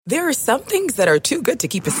There are some things that are too good to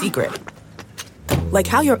keep a secret. Like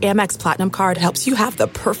how your Amex Platinum card helps you have the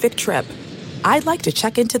perfect trip. I'd like to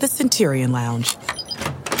check into the Centurion Lounge.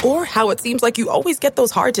 Or how it seems like you always get those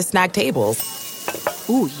hard-to-snag tables.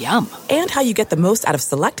 Ooh, yum. And how you get the most out of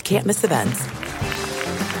select can't-miss events.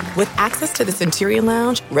 With access to the Centurion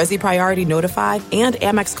Lounge, Resi Priority Notified, and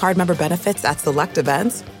Amex card member benefits at select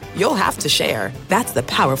events, you'll have to share. That's the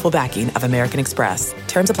powerful backing of American Express.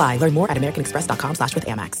 Terms apply. Learn more at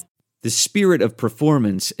americanexpress.com/withAmex. The spirit of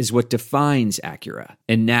performance is what defines Acura.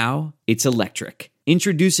 And now, it's electric.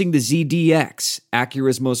 Introducing the ZDX,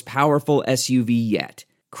 Acura's most powerful SUV yet.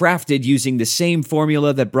 Crafted using the same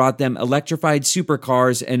formula that brought them electrified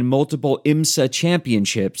supercars and multiple IMSA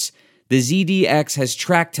championships, the ZDX has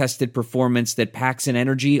track-tested performance that packs an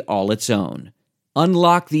energy all its own.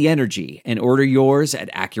 Unlock the energy and order yours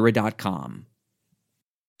at Acura.com.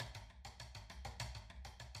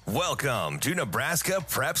 Welcome to Nebraska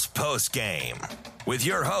Preps Postgame with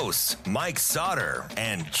your hosts, Mike Sauter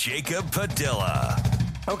and Jacob Padilla.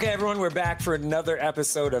 Okay, everyone, we're back for another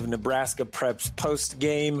episode of Nebraska Preps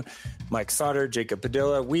Postgame. Mike Sauter, Jacob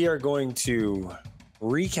Padilla. We are going to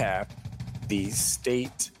recap the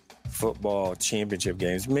state football championship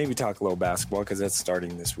games. Maybe talk a little basketball because that's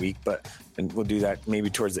starting this week, and we'll do that maybe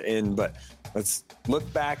towards the end. But let's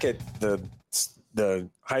look back at the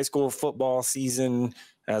high school football season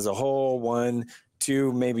as a whole. 1,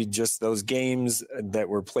 2, maybe just those games that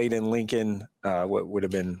were played in Lincoln, what would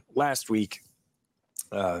have been last week,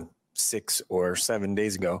 6 or 7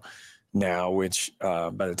 days ago now, which by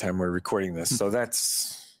the time we're recording this. So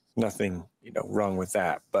that's nothing, wrong with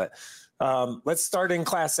that. But let's start in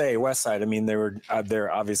Class A, West Side. I mean,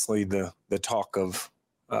 they're obviously the talk of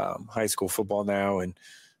high school football now. And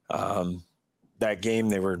that game,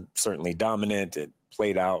 they were certainly dominant. It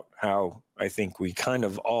played out how I think we kind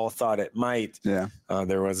of all thought it might. Yeah.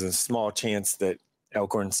 There was a small chance that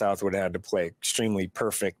Elkhorn South would have had to play extremely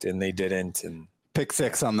perfect, and they didn't. And pick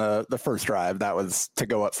six on the first drive. That was to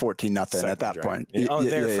go up 14-0 at that point.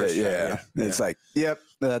 Yeah. It's like, yep,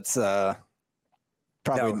 that's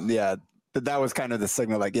probably, But that was kind of the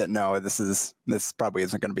signal, like, this probably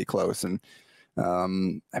isn't going to be close. And I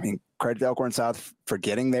mean, credit to Elkhorn South for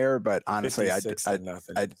getting there, but honestly, I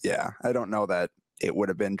don't know that it would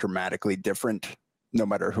have been dramatically different, no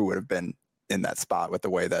matter who would have been in that spot with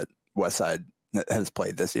the way that Westside has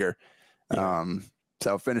played this year. Yeah.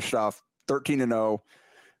 So finished off 13-0.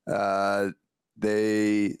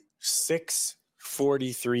 They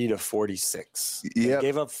 43-46. Yeah,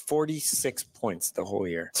 gave up 46 points the whole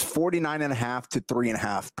year. It's 49.5 to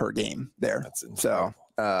 3.5 per game there. So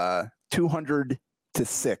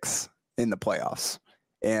 200-6 in the playoffs.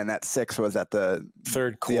 And that 6 was at the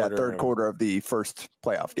third quarter of the first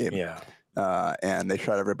playoff game. Yeah. And they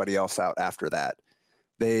shut everybody else out after that.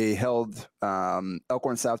 They held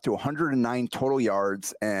Elkhorn South to 109 total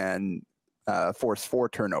yards and forced 4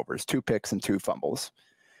 turnovers, 2 picks and 2 fumbles.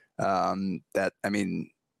 It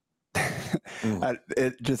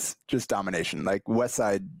just domination. Like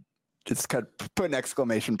Westside just put an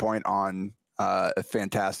exclamation point on a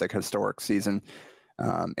fantastic historic season.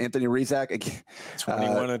 Anthony Rizak,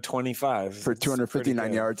 21-25 for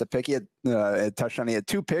 259 yards, a pick. He had a touchdown. He had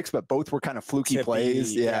 2 picks, but both were kind of fluky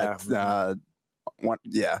plays.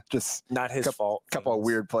 Just not his fault. Couple of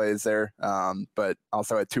weird plays there, but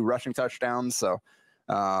also had 2 rushing touchdowns. So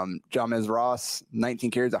Jamez Ross, 19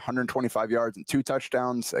 carries, 125 yards, and 2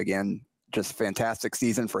 touchdowns. Again, just fantastic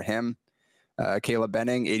season for him. Caleb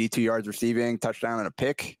Benning, 82 yards receiving, touchdown and a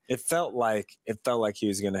pick. It felt like he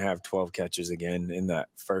was going to have 12 catches again in that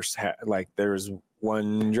first half. Like there was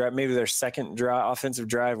one drive, maybe their second offensive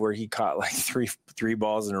drive, where he caught like three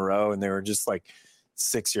balls in a row, and they were just like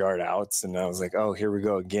 6-yard outs. And I was like, oh, here we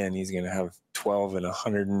go again. He's going to have 12 and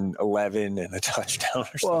 111 and a touchdown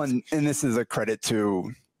or something. Well, and this is a credit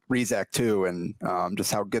to Rizak too, and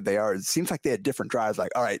just how good they are. It seems like they had different drives.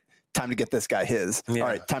 Like, all right, time to get this guy his. Yeah. All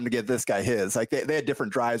right, time to get this guy his. Like they had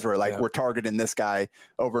different drives where we're targeting this guy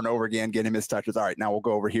over and over again, get him his touches. All right, now we'll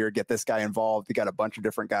go over here, get this guy involved. We got a bunch of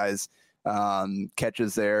different guys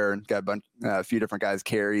catches there, and got a few different guys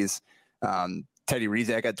carries. Teddy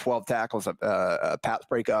Rizak had 12 tackles, a pass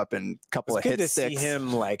breakup, and a couple of hit sticks. See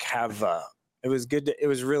him it was good. It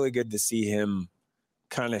was really good to see him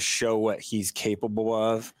kind of show what he's capable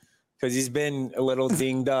of, because he's been a little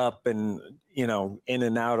dinged up and, in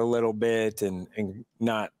and out a little bit and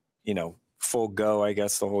not, full go, I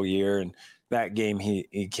guess, the whole year. And that game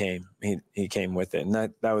he came with it. And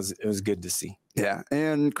it was good to see. Yeah.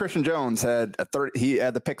 And Christian Jones had he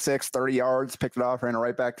had the pick six, 30 yards, picked it off, ran it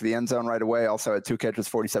right back to the end zone right away. Also had 2 catches,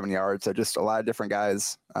 47 yards. So just a lot of different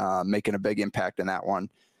guys making a big impact in that one.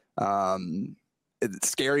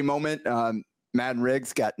 Scary moment. Madden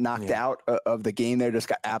Riggs got knocked out of the game there, just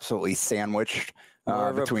got absolutely sandwiched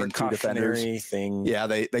between two defenders. Thing. Yeah,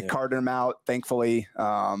 they carded him out, thankfully.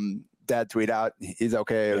 Dad tweet out he's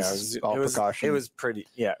okay. It was all precaution. It was pretty,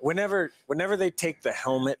 Whenever they take the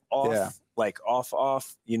helmet off, like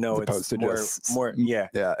off, you know, it's more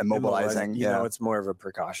immobilizing. You know, it's more of a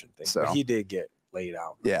precaution thing. So, but he did get laid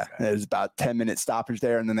out. Yeah, it was about 10-minute stoppage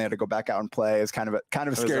there, and then they had to go back out and play. It was kind of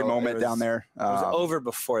a scary moment down there. It was over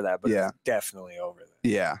before that, but it was definitely over there.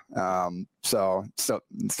 Yeah. So still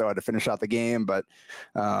had to finish out the game, but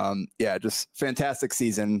just fantastic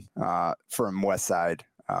season from Westside.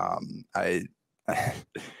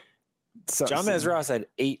 Jamez Ross had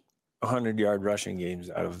 800-yard rushing games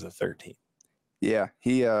out of the 13. Yeah,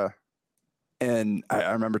 he and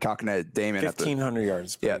I remember talking to Damon 1,500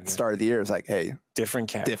 yards. At the start of the year. It's like, hey, different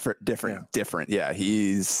cat, different. Yeah,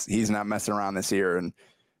 he's not messing around this year, and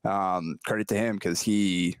credit to him because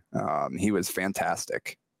he was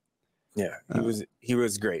fantastic. Yeah, he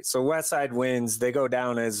was great. So Westside wins. They go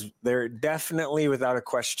down as they're definitely, without a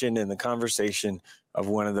question, in the conversation of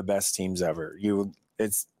one of the best teams ever. You're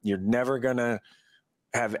never gonna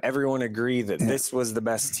have everyone agree that this was the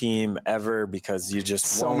best team ever because you just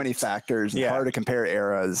so many factors. Hard to compare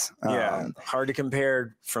eras. Hard to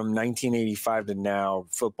compare from 1985 to now.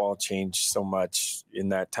 Football changed so much in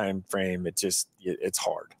that time frame. It's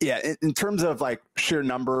hard. Yeah, in terms of like sheer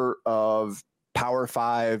number of Power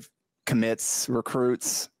 5 commits,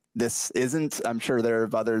 recruits, this isn't. I'm sure there are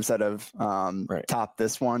others that have topped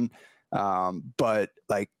this one, but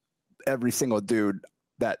like every single dude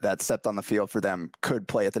that stepped on the field for them could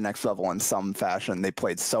play at the next level in some fashion. They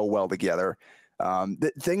played so well together.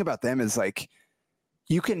 The thing about them is like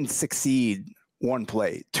you can succeed one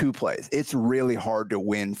play, two plays. It's really hard to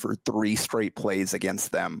win for 3 straight plays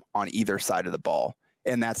against them on either side of the ball.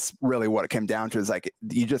 And that's really what it came down to, is like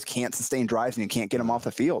you just can't sustain drives and you can't get them off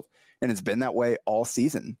the field. And it's been that way all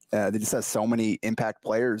season. They just have so many impact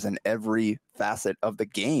players in every facet of the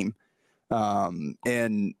game.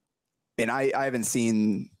 And I haven't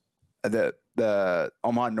seen the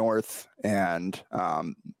Omaha North and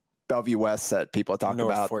Bellevue West that people talk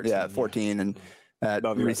about. 14 and that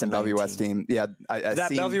recent Bellevue West team. Yeah,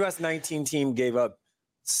 Bellevue West 19 team gave up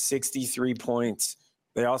 63 points.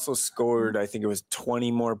 They also scored, I think it was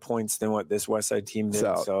 20 more points than what this Westside team did.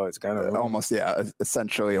 So it's kind of almost,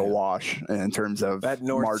 essentially a wash in terms of that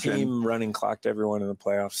North margin. Team running clocked everyone in the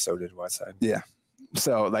playoffs. So did Westside. Yeah.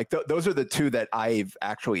 So like those are the two that I've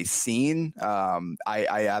actually seen. I'm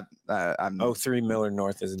 03 Miller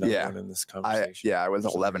North is another one in this conversation. I was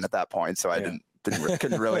 11 at that point, so I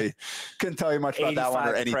couldn't tell you much about that one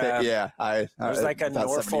or anything. Prep. Yeah, it was like a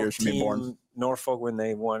Norfolk team. Norfolk when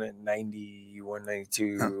they won in 91,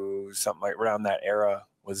 92, something like around that era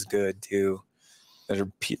was good too. That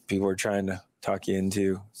people were trying to talk you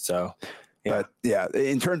into. So. Yeah. But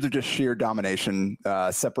in terms of just sheer domination,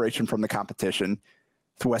 separation from the competition,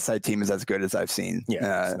 the Westside team is as good as I've seen.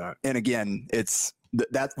 Yeah, it's not. And again, that's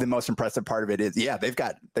the most impressive part of it is they've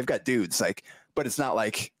got dudes like, but it's not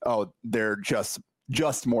like they're just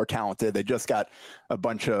more talented. They just got a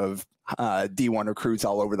bunch of D1 recruits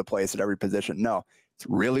all over the place at every position. No, it's a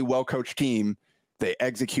really well coached team. They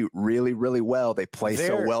execute really, really well. They play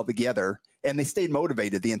so well together. And they stayed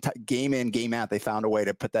motivated the entire game in, game out. They found a way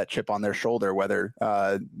to put that chip on their shoulder, whether,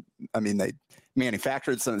 they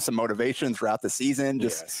manufactured some motivation throughout the season,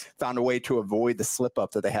 found a way to avoid the slip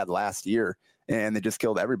up that they had last year, and they just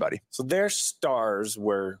killed everybody. So their stars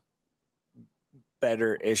were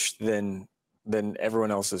better-ish than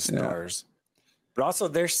everyone else's stars. But also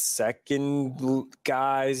their second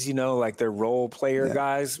guys, like their role player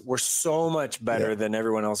guys, were so much better than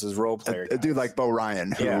everyone else's role player guys. A dude like Bo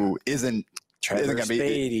Ryan, who isn't going to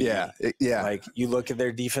be. Yeah. Like you look at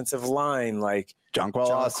their defensive line, like Jonquel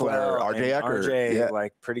Osler, RJ Ecker.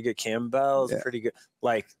 Like pretty good. Campbell's pretty good.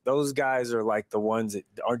 Like those guys are like the ones that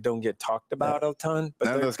don't get talked about a ton. But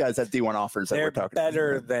none of those guys have D1 offers that we're talking about.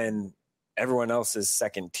 They're better than everyone else's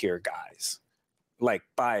second tier guys. Like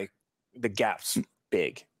by the gap's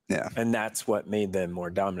big. Yeah. And that's what made them more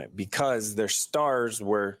dominant because their stars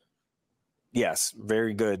were,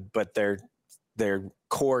 very good, but their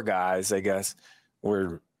core guys, I guess,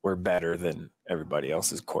 were better than everybody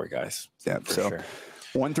else's core guys. Yeah. So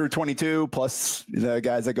 1 through 22 plus the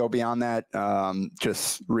guys that go beyond that,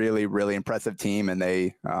 just really, really impressive team. And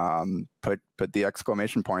they put the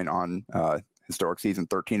exclamation point on historic season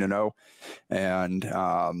 13-0.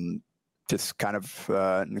 And just kind of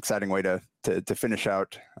an exciting way to finish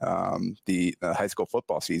out the high school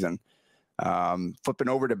football season. Flipping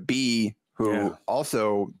over to B, who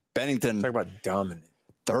also Bennington. Talk about dominant.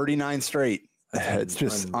 39 straight. It's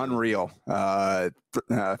just unreal.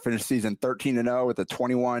 Finished season 13-0 with a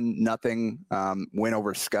 21-0 win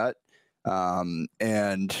over Scott.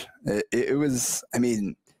 And it was, I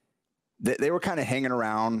mean, they were kind of hanging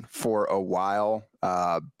around for a while,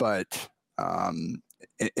 but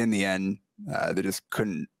in the end, they just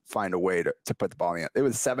couldn't find a way to put the ball in. It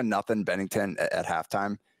was 7-0 Bennington at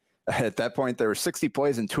halftime. At that point, there were 60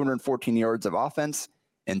 plays and 214 yards of offense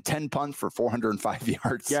and 10 punts for 405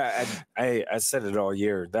 yards. Yeah, I said it all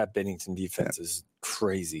year. That Bennington defense is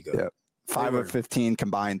crazy good. Yeah. 5 of 15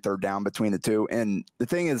 combined third down between the two. And the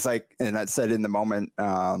thing is, like, and I said in the moment,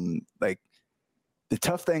 like, the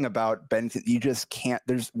tough thing about Bennington, you just can't,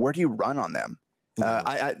 where do you run on them?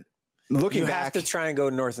 Looking back, have to try and go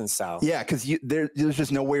north and south. Yeah, because there's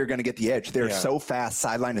just no way you're going to get the edge. They're so fast,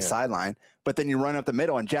 sideline to sideline. But then you run up the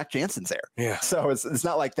middle, and Jack Jansen's there. Yeah. So it's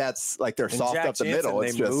not like that's like they're soft Jack up the Jansen,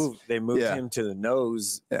 middle. They moved him to the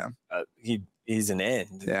nose. Yeah. He's an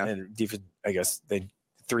end. Yeah. And I guess they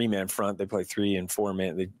 3-man front. They play 3 and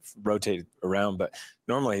 4-man. They rotate around, but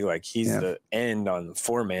normally like he's the end on the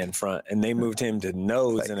 4-man front, and they moved him to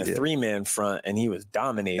nose in a 3-man front, and he was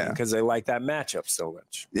dominating because they like that matchup so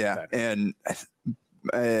much. Yeah, better. And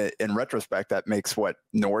in retrospect, that makes what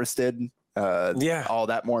Norris did all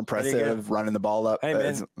that more impressive, running the ball up. Hey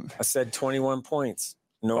man, I said 21 points.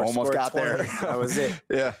 Norris almost got 20. there. That was it.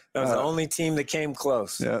 Yeah, that was the only team that came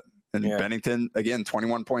close. Yeah, and Bennington again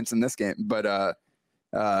 21 points in this game, but.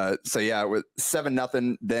 So yeah, with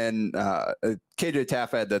 7-0, then KJ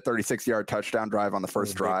Taff had the 36-yard touchdown drive on the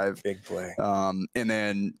first drive. Big play. And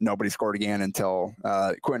then nobody scored again until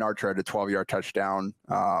Quinn Archer had a 12-yard touchdown,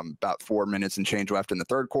 about 4 minutes and change left in the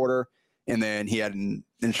third quarter. And then he had an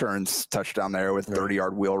insurance touchdown there with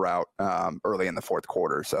 30-yard wheel route early in the fourth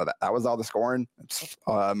quarter. So that was all the scoring. It's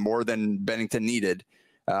more than Bennington needed.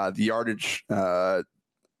 The yardage,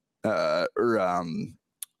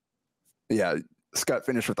 Scott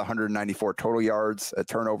finished with 194 total yards, a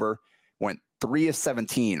turnover, went 3 of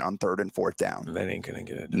 17 on third and fourth down. That ain't going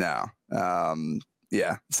to get it. No.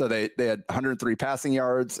 So they had 103 passing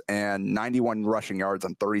yards and 91 rushing yards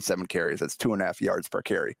on 37 carries. That's 2.5 yards per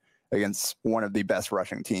carry against one of the best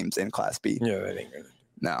rushing teams in Class B. Yeah, that ain't going to.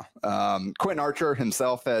 No. Quentin Archer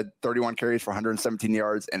himself had 31 carries for 117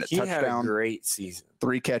 yards and a touchdown. He had a great season.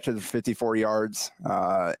 3 catches for 54 yards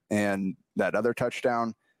and that other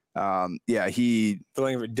touchdown. He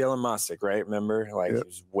filling for Dylan Mostick, right? Remember, he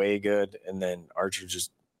was way good, and then Archer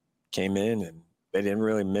just came in, and they didn't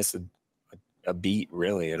really miss a beat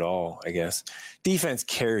really at all. I guess defense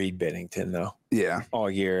carried Bennington though. Yeah,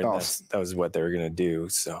 all year. And that was what they were gonna do.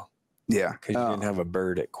 So yeah, because you didn't have a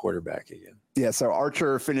bird at quarterback again. Yeah, so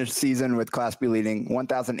Archer finished season with Class B leading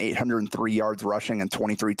 1,803 yards rushing and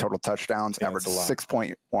 23 total touchdowns, averaged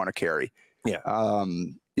 6.1 a carry. Yeah.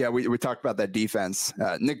 We talked about that defense.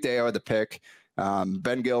 Nick Deo had the pick.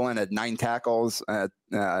 Ben Gillen had 9 tackles,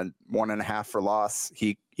 1.5 for loss.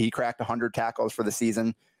 He cracked 100 tackles for the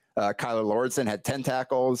season. Kyler Lordson had 10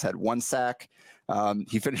 tackles, had 1 sack.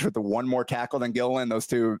 He finished with 1 more tackle than Gillen. Those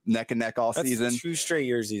two neck and neck all season. 2 straight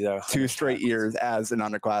years he's out. 2 straight years as an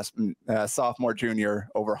underclassman, sophomore, junior,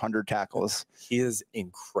 over 100 tackles. He is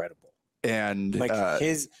incredible. And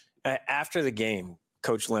his after the game,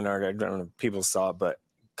 Coach Leonard, I don't know if people saw it, but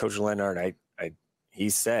Coach Leonard, he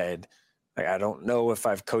said, I don't know if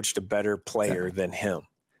I've coached a better player than him.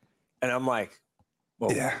 And I'm like, well,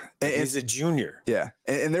 he's a junior. Yeah.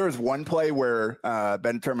 And there was one play where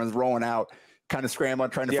Ben Turman was rolling out, kind of scrambling,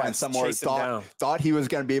 trying to find somewhere. Thought he was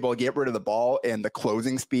going to be able to get rid of the ball, and the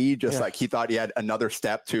closing speed, like he thought he had another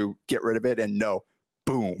step to get rid of it. And no,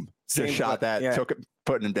 boom, just shot that, took it,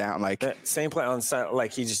 putting him down. Like that same play on the side,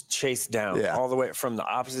 like he just chased down all the way from the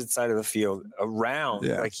opposite side of the field around,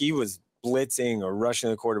 like he was blitzing or rushing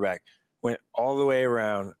the quarterback, went all the way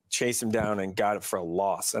around, chased him down, and got it for a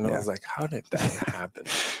loss. And I was like, how did that happen?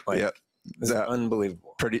 It's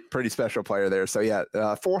unbelievable. Pretty special player there. So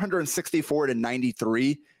 464 to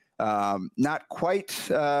 93. Not quite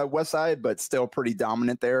West Side, but still pretty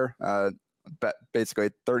dominant there. Basically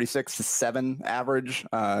 36-7 average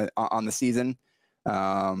on the season.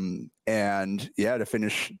 To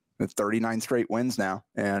finish with 39 straight wins now.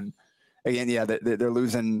 And again, they're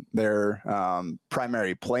losing their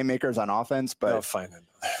primary playmakers on offense, but they'll find it.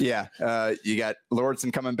 You got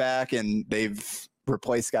Lordson coming back, and they've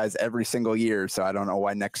replaced guys every single year. So I don't know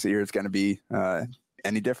why next year is going to be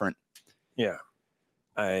any different. Yeah,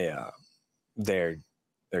 they're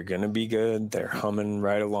going to be good. They're humming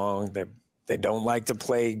right along. They don't like to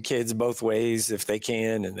play kids both ways if they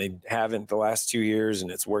can, and they haven't the last 2 years,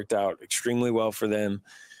 and it's worked out extremely well for them,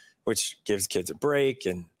 which gives kids a break.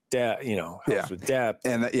 And depth, with depth.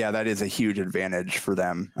 And that is a huge advantage for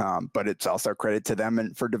them. But it's also credit to them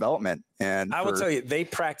and for development. And I will tell you, they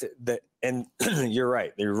practice that. And you're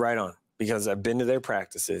right. You're right on, because I've been to their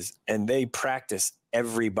practices and they practice.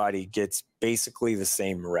 Everybody gets basically the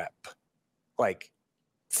same rep. Like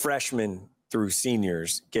freshmen through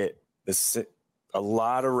seniors get a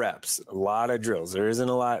lot of reps, a lot of drills.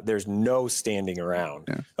 There's no standing around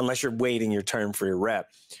unless you're waiting your turn for your rep,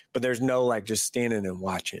 but there's no like just standing and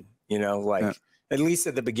watching, at least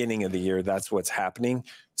at the beginning of the year, that's what's happening.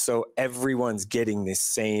 So everyone's getting the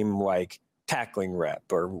same like tackling rep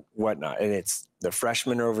or whatnot. And it's the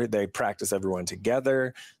freshmen they practice everyone together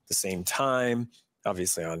at the same time,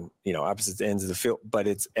 obviously on, opposite ends of the field, but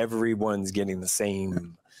it's everyone's getting the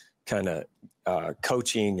same kind of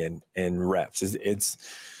coaching and reps.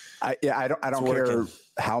 I don't care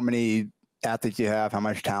how many athletes you have, how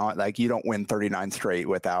much talent, like you don't win 39 straight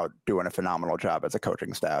without doing a phenomenal job as a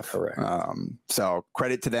coaching staff. Correct. So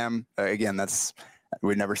credit to them. Again,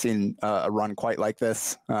 we've never seen a run quite like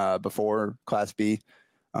this before Class B.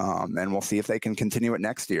 And we'll see if they can continue it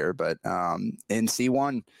next year. But in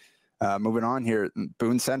C1, moving on here,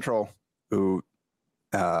 Boone Central, who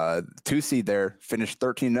 2 seed there, finished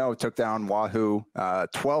 13-0, took down Wahoo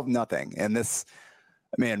 12-0. And this,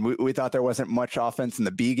 man, we thought there wasn't much offense in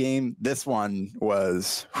the B game. This one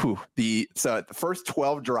was the first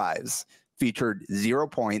 12 drives featured 0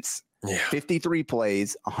 points, 53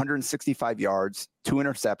 plays, 165 yards, 2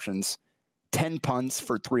 interceptions, 10 punts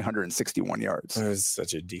for 361 yards. It was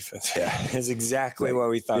such a defense. Yeah. It's exactly what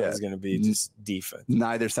we thought it was going to be, just defense.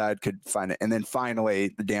 Neither side could find it. And then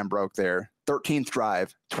finally, the dam broke there. 13th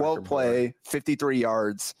drive, 12 play, 53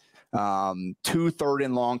 yards, 2 third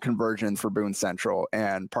and long conversions for Boone Central.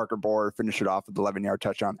 And Parker Bohr finished it off with 11-yard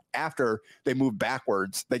touchdown after they moved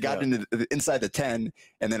backwards. They got inside the 10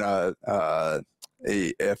 and then a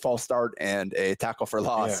false start and a tackle for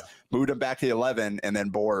loss, moved them back to the 11, and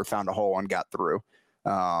then Bohr found a hole and got through.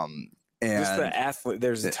 And just the athlete,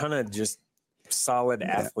 there's a ton of just solid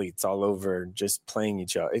athletes all over just playing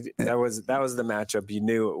each other. That was the matchup. You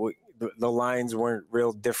knew the lines weren't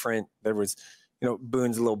real different. There was,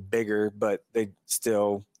 Boone's a little bigger, but they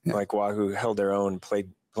still like Wahoo held their own, played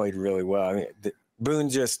really well. I mean, Boone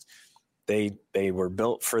just, they were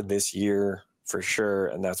built for this year for sure.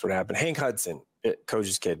 And that's what happened. Hank Hudson,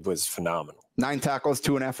 coach's kid, was phenomenal. 9 tackles,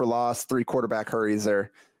 2.5 for loss, 3 quarterback hurries there.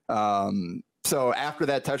 So after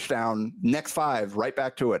that touchdown, next 5, right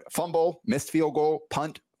back to it. Fumble, missed field goal,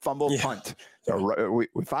 punt, fumble, punt. So we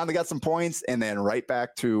finally got some points, and then right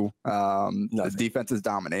back to the defense is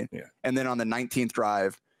dominating. Yeah. And then on the 19th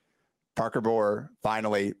drive, Parker Bohr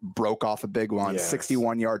finally broke off a big one,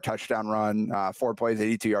 61-yard touchdown run, 4 plays,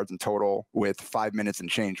 82 yards in total with 5 minutes and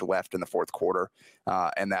change left in the fourth quarter.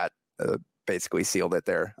 And that basically sealed it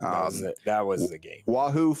there. That was the game.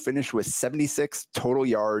 Wahoo finished with 76 total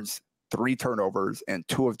yards, 3 turnovers, and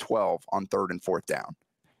 2 of 12 on 3rd and 4th down.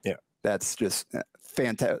 Yeah. That's just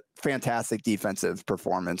fantastic defensive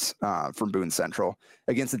performance from Boone Central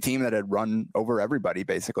against a team that had run over everybody,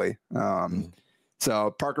 basically.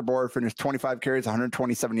 So Parker Bohr finished 25 carries,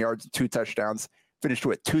 127 yards, 2 touchdowns, finished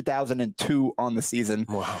with 2,002 on the season.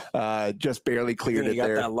 Wow. Just barely cleared it there.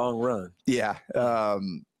 He got that long run. Yeah.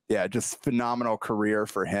 Just phenomenal career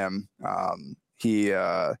for him.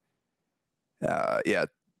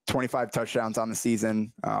 25 touchdowns on the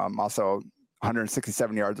season. Also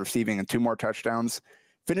 167 yards receiving and 2 more touchdowns.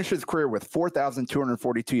 Finished his career with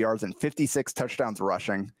 4,242 yards and 56 touchdowns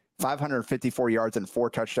rushing, 554 yards and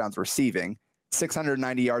 4 touchdowns receiving,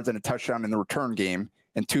 690 yards and a touchdown in the return game,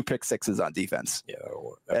 and 2 pick sixes on defense. Yeah,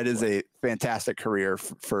 that is a fantastic career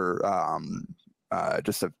for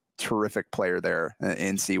just a terrific player there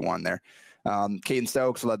in C1 there. Caden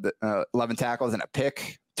Stokes led the 11 tackles and a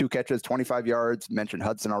pick, 2 catches, 25 yards. Mentioned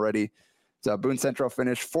Hudson already. So Boone Central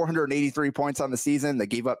finished 483 points on the season. They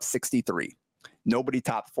gave up 63. Nobody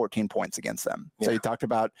topped 14 points against them. So you talked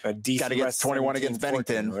about got to get 21 against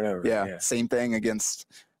Bennington. 14, whatever. Same thing against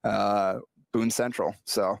Boone Central.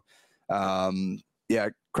 So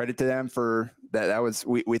credit to them for that. That was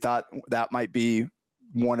we thought that might be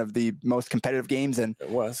one of the most competitive games, and it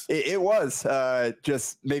was. It was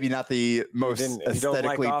just maybe not the most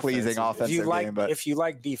aesthetically pleasing offensive game. But if you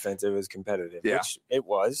like defense, it was competitive. Yeah. Which it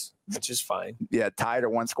was, which is fine. Yeah, tied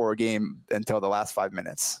at 1 score game until the last 5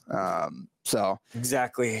 minutes. So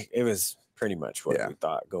exactly, it was pretty much what we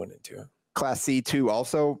thought going into it. Class C2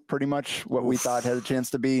 also pretty much what we thought had a chance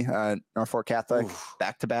to be. Norfolk Catholic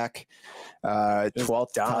back-to-back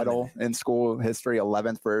 12th title in school history,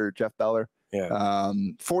 11th for Jeff Beller.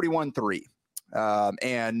 41-3.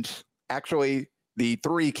 And actually the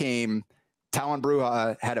 3 came Talon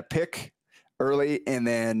Bruja had a pick early and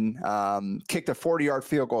then kicked a 40-yard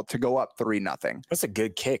field goal to go up 3-0. That's a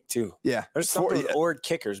good kick too. Yeah. There's some Ord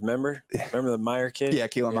kickers, remember? Remember the Meyer kid? Yeah,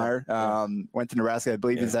 Keelan Meyer. Went to Nebraska. I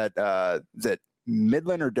believe is that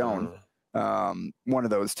Midland or Doane? One of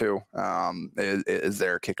those two is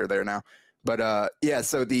their kicker there now. But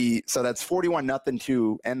so that's 41-0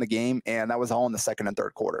 to end the game, and that was all in the second and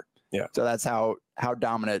third quarter. Yeah. So that's how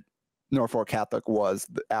dominant Norfolk Catholic was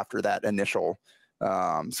after that initial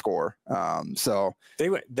score. So they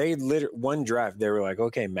one drive, they were like,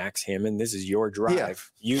 okay, Max Hammond, this is your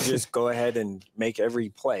drive. Yeah. You just go ahead and make every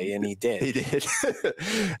play, and he did. He did.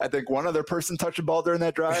 I think one other person touched the ball during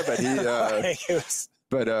that drive, but he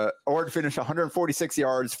Ord finished 146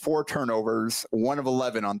 yards, 4 turnovers, 1 of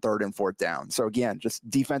 11 on 3rd and 4th down. So again, just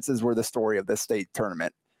defenses were the story of this state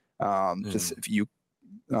tournament. Just if you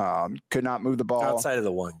could not move the ball outside of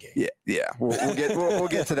the one game. Yeah. We'll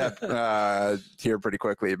get to that here pretty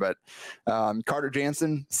quickly. But Carter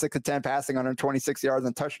Jansen, 6 of 10 passing, 126 yards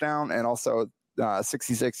and touchdown, and also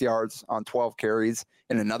 66 yards on 12 carries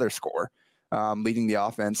in another score. Leading the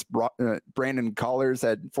offense. Brandon Collars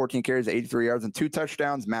had 14 carries, 83 yards, and 2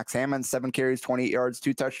 touchdowns. Max Hammond, 7 carries, 28 yards,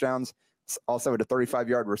 2 touchdowns. Also had a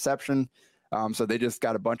 35-yard reception. So they just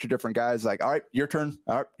got a bunch of different guys like, all right, your turn.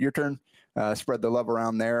 All right, your turn. Spread the love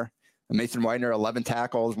around there. Mason Widener, 11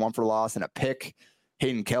 tackles, 1 for loss, and a pick.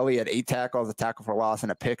 Hayden Kelly had 8 tackles, a tackle for loss,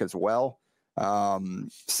 and a pick as well.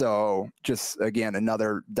 So just, again,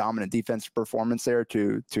 another dominant defensive performance there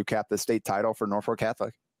to cap the state title for Norfolk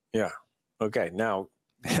Catholic. Yeah. Okay, now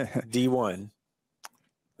D1.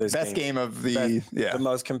 Best game of the the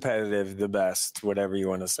most competitive, the best, whatever you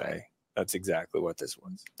want to say. That's exactly what this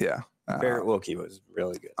was. Yeah. Barrett Wilkie was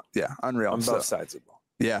really good. Yeah, unreal. On both sides of the ball.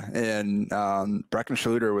 Yeah, and Brecken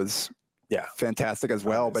Schluter was fantastic as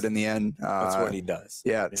well, but in the end, that's what he does.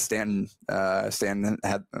 Yeah, Stanton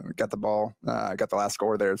had got the ball, got the last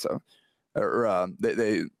score there, so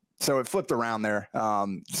So it flipped around there.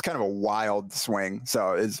 Just kind of a wild swing.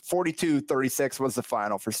 So it's 42-36 was the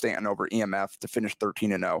final for Stanton over EMF to finish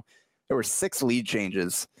 13-0. There were 6 lead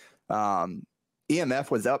changes.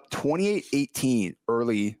 EMF was up 28-18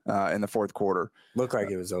 early in the fourth quarter. Looked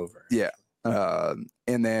like it was over. Yeah.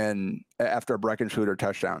 And then after a Brecken Schluter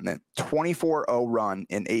touchdown, then 24-0 run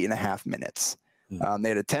in 8.5 minutes. They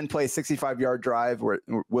had a 10-play, 65-yard drive where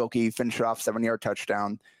Wilkie finished off 7-yard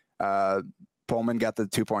touchdown. Pullman got the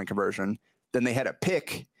 2-point conversion. Then they had a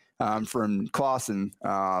pick from Clausen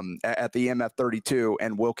at the EMF 32,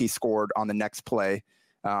 and Wilkie scored on the next play,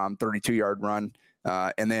 32-yard run.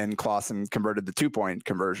 And then Clausen converted the 2-point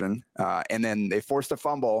conversion. And then they forced a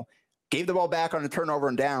fumble, gave the ball back on a turnover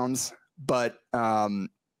and downs, but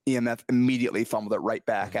EMF immediately fumbled it right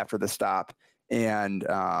back after the stop. And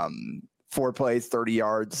 4 plays, 30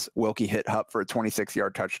 yards. Wilkie hit Hupp for a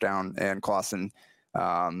 26-yard touchdown, and Clausen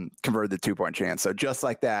converted the 2-point chance. So just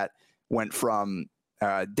like that, went from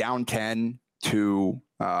down 10 to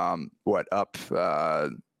up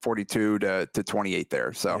 42 to 28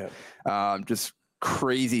 there. So just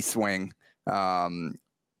crazy swing. Schluter,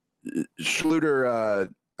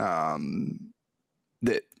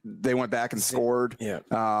 they went back and scored,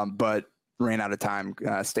 but ran out of time.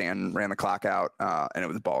 Stanton ran the clock out, and it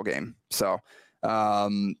was a ball game. So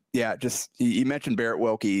just you mentioned Barrett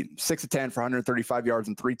Wilkie, 6 of 10 for 135 yards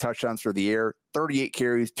and 3 touchdowns for the air, 38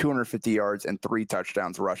 carries, 250 yards, and 3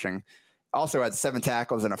 touchdowns rushing. Also had 7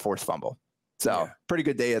 tackles and a forced fumble. So pretty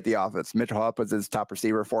good day at the offense. Mitchell Hupp was his top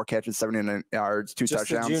receiver, 4 catches, 79 yards, 2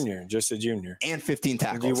 touchdowns. Just a junior. And 15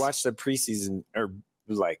 tackles. If you watch the preseason or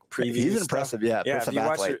like preview, he's impressive. Yeah. If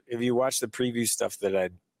you watch the preview stuff that I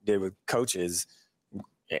did with coaches,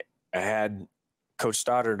 I had Coach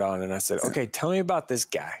Stoddard on, and I said, okay, tell me about this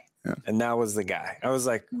guy. Yeah. And that was the guy. I was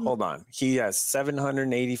like, hold on. He has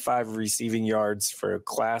 785 receiving yards for an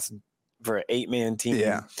 8-man team.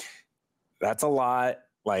 Yeah. That's a lot.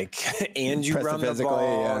 Like, and you run the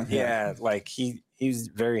ball. Yeah. Like he's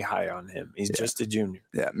very high on him. He's just a junior.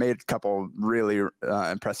 Yeah. Made a couple really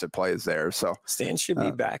impressive plays there. So Stan should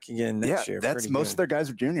be back again next year. That's most of their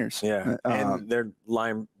guys are juniors. Yeah. And their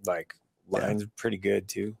line's pretty good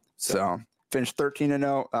too. So finished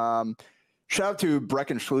 13-0. Shout out to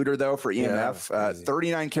Brecken Schluter, though, for EMF.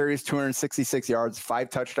 39 carries, 266 yards, 5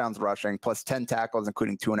 touchdowns rushing, plus 10 tackles,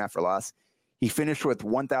 including 2.5 for loss. He finished with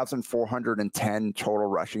 1,410 total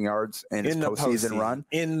rushing yards in his postseason run.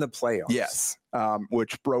 In the playoffs. Yes,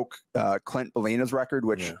 which broke Clint Bellina's record,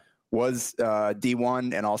 which was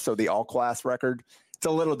D1 and also the all-class record. It's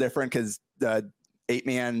a little different because the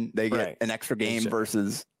 8-man, they get an extra game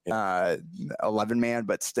versus 11-man,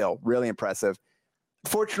 but still really impressive.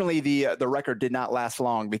 Fortunately, the record did not last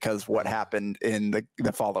long because what happened in the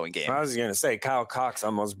following game. I was going to say Kyle Cox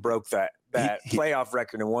almost broke that playoff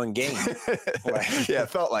record in one game. Yeah, it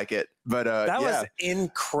felt like it. But that was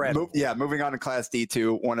incredible. Moving on to Class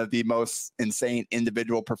D2, one of the most insane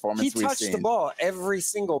individual performances we've seen. He touched the ball every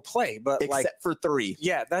single play, but except for 3.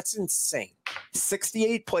 Yeah, that's insane.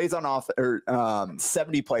 68 plays on offense, or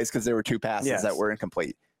 70 plays because there were 2 passes that were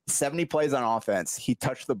incomplete. 70 plays on offense. He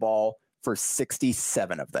touched the ball for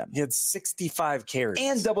 67 of them. He had 65 carries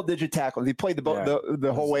and double-digit tackles. He played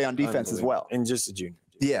the whole way on defense as well. And just a junior.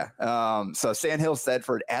 Yeah. So Sandhill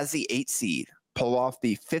Thedford, as the 8 seed, pull off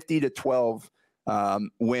the 50-12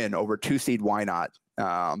 win over 2 seed Wynot.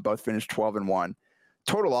 Both finished 12-1.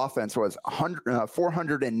 Total offense was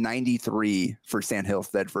 493 for Sandhill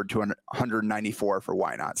Thedford, 194 for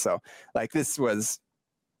Wynot. So this was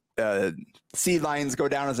seed Lions go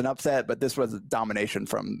down as an upset, but this was a domination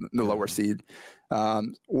from the lower seed.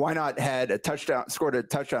 Wynot had scored a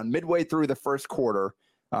touchdown midway through the first quarter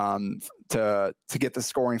to get the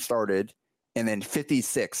scoring started, and then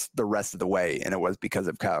 56 the rest of the way, and it was because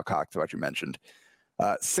of Kyle Cox, what you mentioned.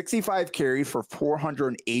 65 carries for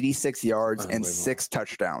 486 yards and 6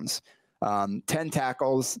 touchdowns, 10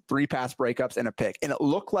 tackles, 3 pass breakups, and a pick. And it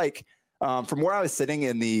looked like, from where I was sitting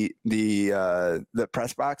in the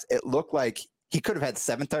press box, it looked like he could have had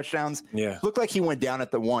 7 touchdowns. Yeah, looked like he went down at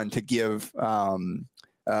the 1 to give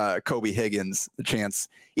Kobe Higgins the chance.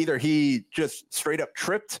 Either he just straight up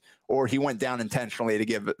tripped or he went down intentionally to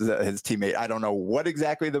give his teammate. I don't know what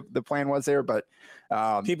exactly the plan was there, but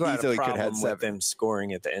people had a problem with them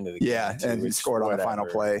scoring at the end of the game. Yeah, and he scored on the final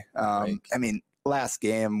play. I mean, last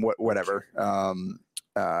game, whatever.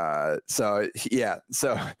 So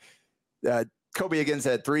Kobe Higgins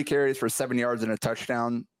had 3 carries for 7 yards and a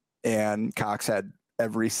touchdown, and Cox had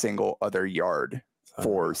every single other yard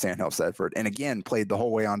for Sandhill Thedford, and again played the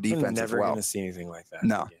whole way on defense. I'm never going to see anything like that.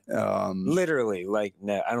 No, literally,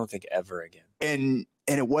 no, I don't think ever again. And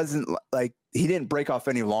it wasn't like he didn't break off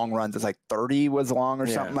any long runs. It's like 30 was long or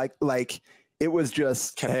something like it was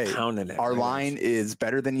just pounding it. Our line is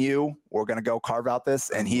better than you. We're gonna go carve out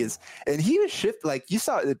this, and he was shift you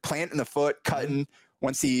saw the plant in the foot cutting.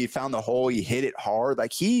 Once he found the hole, he hit it hard.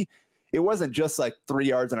 It wasn't just 3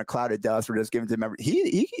 yards in a cloud of dust. We're just giving to him.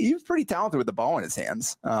 He was pretty talented with the ball in his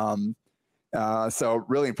hands. So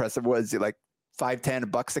really impressive. Was he 5'10",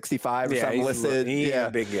 $165 or something listed? He's a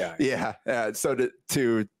big guy. Yeah. So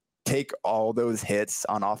to take all those hits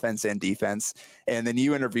on offense and defense, and then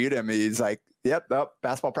you interviewed him. He's like, "Yep,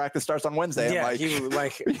 basketball practice starts on Wednesday." Yeah, I'm he would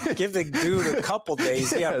give the dude a couple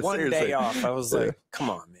days. He had one day off. I was like, "Come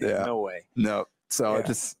on, man, no way." No. So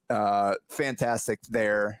just fantastic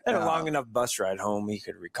there. And a long enough bus ride home, he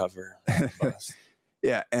could recover. Bus.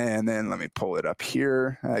 Yeah, and then let me pull it up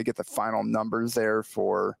here. I get the final numbers there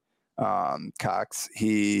for Cox.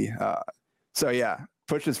 He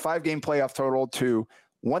pushed his 5-game playoff total to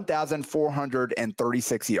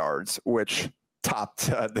 1,436 yards, which topped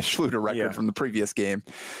the Schluter record from the previous game.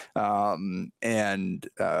 And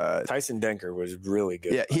Tyson Denker was really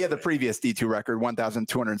good. Yeah, he had the previous D2 record,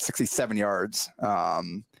 1,267 yards.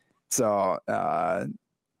 And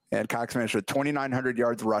Cox finished with 2,900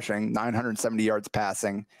 yards rushing, 970 yards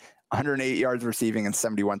passing, 108 yards receiving, and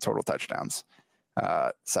 71 total touchdowns.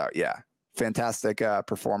 Fantastic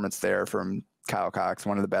performance there from Kyle Cox,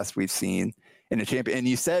 one of the best we've seen in a champion. And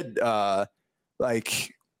you said,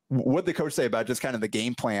 what did the coach say about just kind of the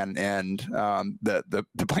game plan and the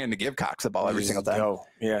plan to give Cox the ball every single time? Go.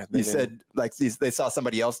 Yeah, he said they saw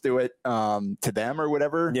somebody else do it to them or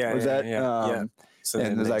whatever. Yeah, So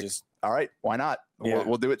and it was all right, why not? Yeah.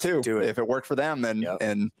 We'll do it too. Do it. If it worked for them, then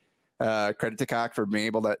and credit to Cox for being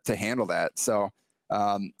able to handle that. So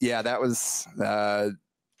that was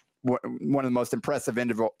one of the most impressive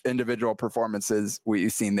individual performances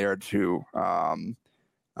we've seen there to kind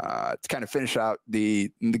of finish out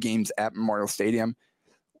the games at Memorial Stadium.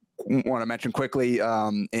 Want to mention quickly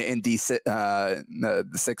in the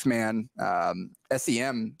 6-man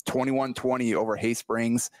SEM 21-20 over Hay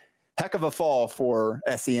Springs. Heck of a fall for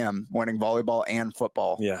SEM, winning volleyball and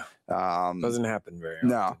football. Yeah, doesn't happen very often.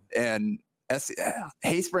 No, and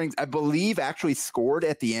Hay Springs, I believe, actually scored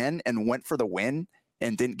at the end and went for the win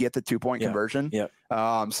and didn't get the 2-point conversion. Yeah.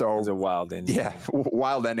 So it was a wild ending. Yeah,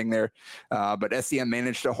 wild ending there. But SEM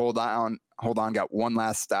managed to hold on, got one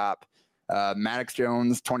last stop. Maddox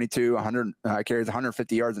Jones, 22, 100 carries,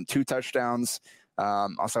 150 yards and 2 touchdowns.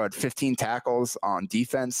 Also had 15 tackles on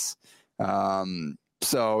defense.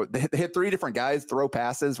 So they had 3 different guys throw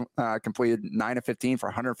passes, completed 9 of 15 for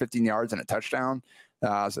 115 yards and a touchdown.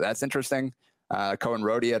 So that's interesting. Cohen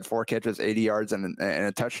Rohde had 4 catches, 80 yards, and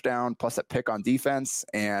a touchdown, plus a pick on defense,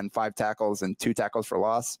 and 5 tackles and 2 tackles for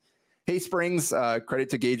loss. Hayes Springs, credit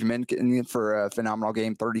to Gage Minkin for a phenomenal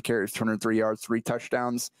game, 30 carries, 203 yards, 3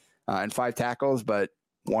 touchdowns, and 5 tackles, but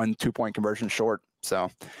 1 2-point conversion short. So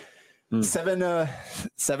 7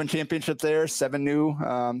 championships there, 7 new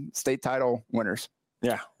state title winners.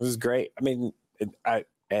 Yeah, it was great. I mean,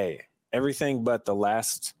 everything but the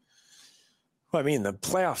last. Well, I mean, the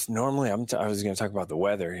playoffs normally. I was going to talk about the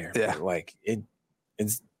weather here. Yeah, like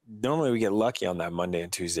it's normally we get lucky on that Monday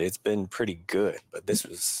and Tuesday. It's been pretty good, but this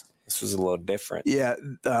was a little different. Yeah,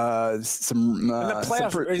 the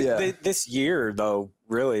playoffs this year though.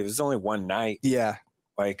 Really, it was only one night. Yeah,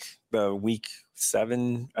 like the week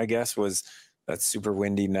 7, I guess, was that super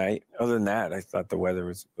windy night. Other than that, I thought the weather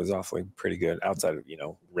was awfully pretty good outside of,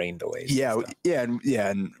 rain delays. Yeah.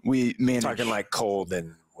 And we managed talking like cold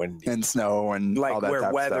and windy and snow and like all that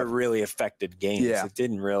where weather stuff really affected games. Yeah. It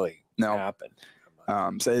didn't really happen.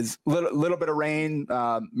 So it's little bit of rain,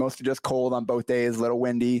 mostly just cold on both days, a little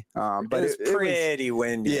windy. But it was pretty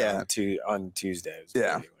windy on Tuesday. It was pretty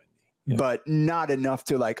windy. Yeah. But not enough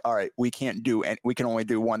to like, all right, we can only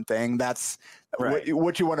do one thing. That's right.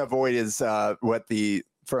 What you want to avoid is what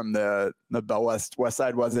from the Bell West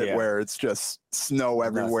side was it, where it's just snow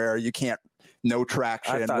everywhere. You can't, no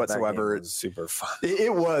traction whatsoever. It was super fun.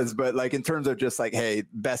 It was, but like in terms of just like, hey,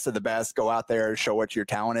 best of the best, go out there, show what your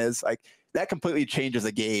talent is. Like that completely changes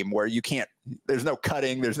a game where you can't. There's no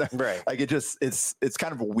cutting. There's no like it's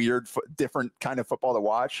kind of a weird, different kind of football to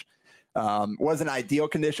watch. Wasn't ideal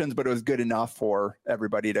conditions, but it was good enough for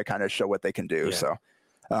everybody to kind of show what they can do. Yeah. So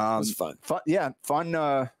it was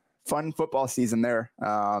fun football season there.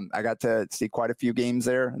 I got to see quite a few games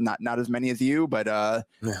there, not as many as you, but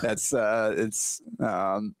it's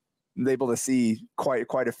able to see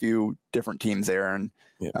quite a few different teams there. And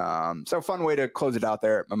so fun way to close it out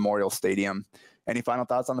there at Memorial Stadium. Any final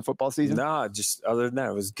thoughts on the football season? No, just other than that,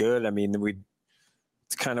 it was good. I mean,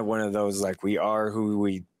 it's kind of one of those, like, we are who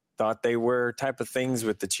we thought they were type of things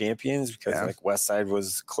with the champions, because like Westside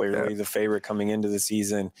was clearly the favorite coming into the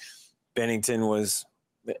season. Bennington was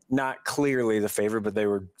not clearly the favorite, but they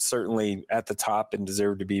were certainly at the top and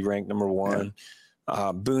deserved to be ranked number 1.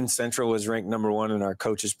 Boone Central was ranked number 1 in our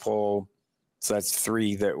coaches poll. So that's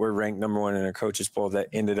 3 that were ranked number 1 in our coaches poll that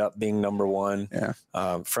ended up being number 1.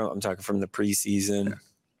 I'm talking from the preseason.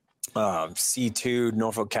 C2,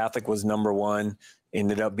 Norfolk Catholic was number 1,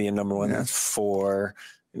 ended up being number 1. That's 4.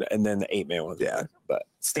 And then the 8-man was but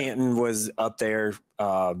Stanton was up there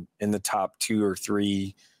in the top 2 or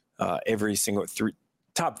 3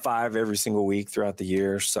 top 5 every single week throughout the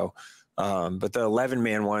year. So, but the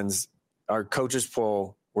 11-man ones, our coaches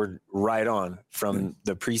poll were right on from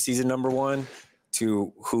the preseason number 1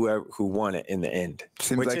 to who won it in the end,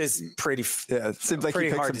 which is pretty. Yeah, it seems like you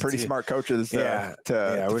picked some pretty smart coaches to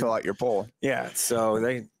fill out your poll. Yeah,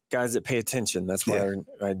 so guys that pay attention. That's why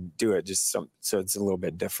I do it, so it's a little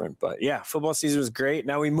bit different. But yeah, football season was great.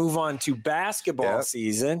 Now we move on to basketball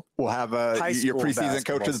season. We'll have your preseason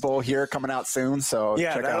coaches bowl here coming out soon. So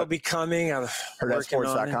that'll be coming.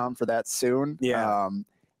 HerdSports.com for that soon. Yeah.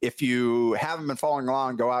 If you haven't been following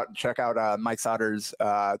along, go out and check out Mike Sauter's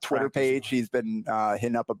Twitter page. He's been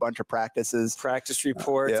hitting up a bunch of practice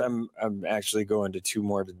reports. I'm actually going to 2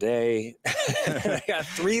 more today. I got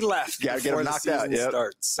 3 left. Got to get them knocked out.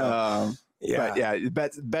 Starts. So,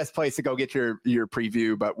 best place to go get your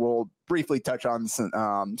preview. But we'll briefly touch on some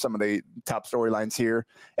of the top storylines here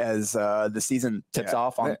as the season tips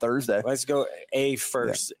off on Thursday. Let's go A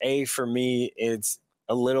first. A for me, it's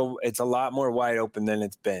a lot more wide open than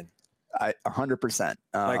it's been. 100%.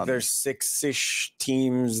 Like there's 6-ish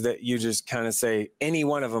teams that you just kind of say any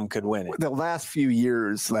one of them could win it. The last few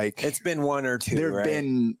years, like it's been 1 or 2. There've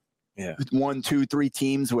been 1, 2, 3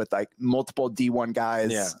 teams with like multiple D1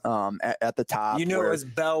 guys at the top. It was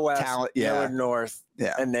Bell West, Millard North,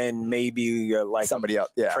 and then maybe like somebody else,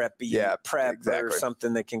 Prep or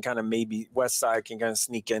something that can kind of maybe West Side can kind of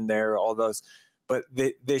sneak in there. All those, but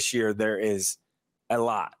this year there is a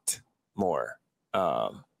lot more,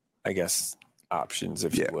 I guess, options,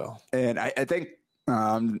 if you will. And I think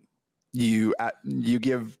you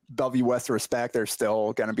give Bellevue West respect. They're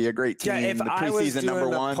still going to be a great team. Yeah, if the preseason I was doing number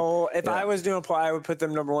 1. I was doing a poll, I would put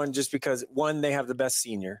them number 1 just because 1, they have the best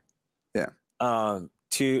senior. Yeah.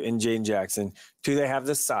 2, in Jane Jackson. 2, they have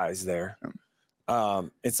the size there.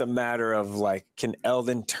 It's a matter of like, can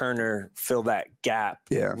Eldon Turner fill that gap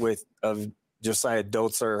of Josiah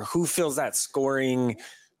Dolzer? Who fills that scoring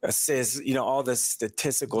assists, all the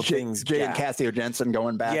statistical things. Jay Cassio Jensen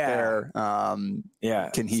going back there.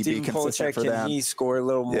 Can he Steven be consistent Polachek, for them? Can he score a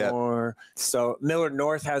little more? So Millard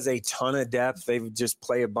North has a ton of depth. They just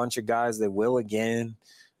play a bunch of guys. They will again.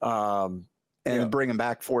 And bringing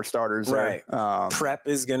back 4 starters. Right. Prep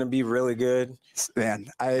is going to be really good. Man,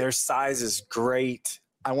 their size is great.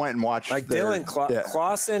 I went and watched Dylan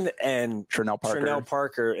Clausen and Trinell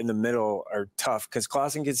Parker in the middle are tough because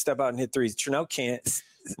Clausen can step out and hit threes. Trinell can't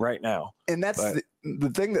right now. And that's the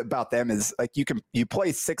thing about them is like you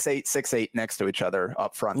play 6'8" next to each other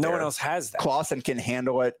up front. No one else has that. Clausen can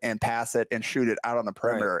handle it and pass it and shoot it out on the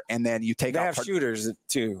perimeter. Right. And then you take out shooters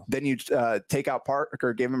too. Then you take out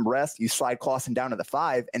Parker, give him rest. You slide Clausen down to the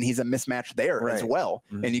 5, and he's a mismatch there as well.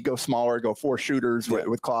 Mm-hmm. And you go smaller, go 4 shooters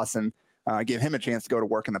with Clausen. Give him a chance to go to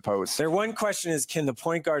work in the post. Their one question is, can the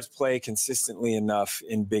point guards play consistently enough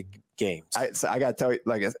in big games? I got to tell you,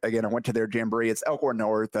 again, I went to their jamboree. It's Elkhorn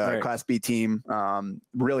North, Class B team,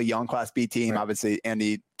 really young Class B team. Right. Obviously,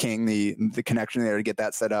 Andy King, the connection there to get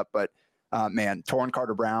that set up. But, Torrin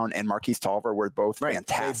Carter-Brown and Marquise Tolliver were both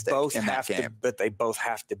fantastic in that game. But they both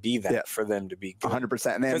have to be that for them to be good.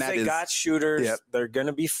 100%. And because they got shooters. Yep. They're going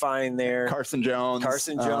to be fine there. Carson Jones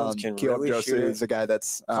can really Josu shoot. Is the guy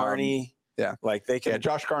that's Carney. Yeah, they can. Yeah,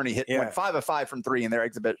 Josh Carney went 5 of 5 from 3 in their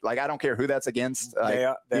exhibit. I don't care who that's against. They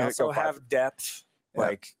also have depth,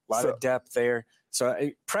 a lot of depth there.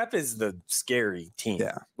 So Prep is the scary team.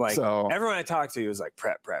 Yeah, everyone I talked to was like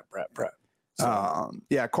Prep. So,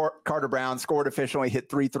 Carter Brown scored efficiently, hit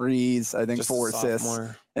 3 threes, I think 4 assists,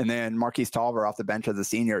 and then Marquise Tolliver off the bench as a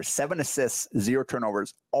senior, 7 assists, 0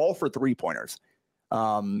 turnovers, all for 3-pointers.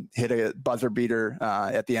 Hit a buzzer beater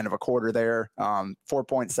at the end of a quarter there. 4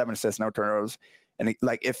 points, 7 assists, no turnovers. And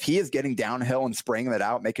if he is getting downhill and spraying that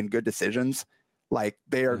out, making good decisions,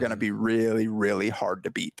 they are going to be really, really hard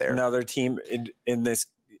to beat there. Another team in this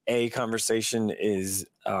conversation is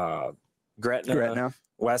Gretna.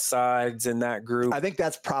 West Side's in that group. I think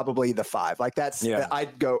that's probably the 5.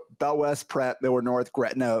 I'd go Bell West, Prep, Millard North,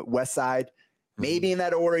 Gretna, West Side. Maybe in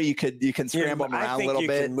that order, you can scramble them around a little bit.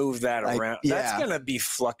 I think you can move that around. That's going to be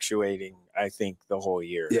fluctuating, I think, the whole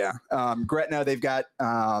year. Yeah. Gretna, they've got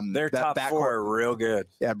their top 4 are real good.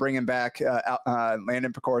 Yeah, bringing back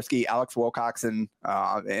Landon Pekorski, Alex Wilcoxon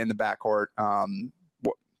in the backcourt.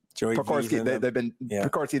 Pekorski,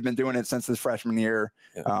 Pekorski's been doing it since his freshman year.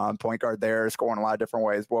 Yeah. Point guard there, scoring a lot of different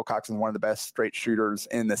ways. Wilcoxon, one of the best straight shooters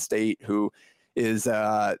in the state, who is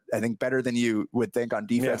I think better than you would think on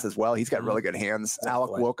defense as well. He's got really good hands.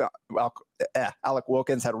 Alec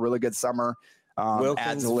Wilkins had a really good summer.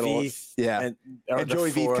 Adds a little, Veith, and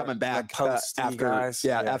Joey Veith coming back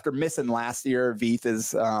after missing last year. Veith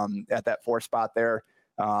is at that 4 spot there.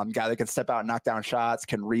 Guy that can step out and knock down shots,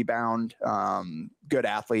 can rebound. Good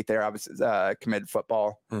athlete there. Obviously, committed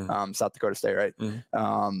football. South Dakota State, right?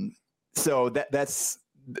 So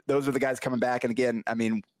those are the guys coming back. And again,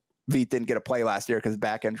 Veith didn't get a play last year because of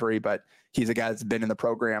back injury, but he's a guy that's been in the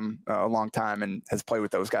program a long time and has played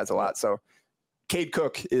with those guys a lot. So Cade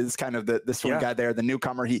Cook is kind of the swing guy there, the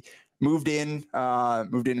newcomer. He moved in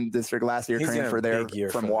district last year, transfer there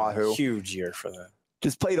from Wahoo. Huge year for them.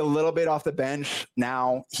 Just played a little bit off the bench.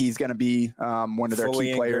 Now he's going to be one of their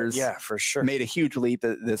key players. Yeah, for sure. Made a huge leap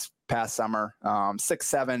this past summer.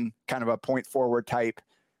 6'7", kind of a point forward type.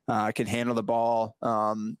 Can handle the ball,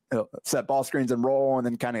 set ball screens and roll, and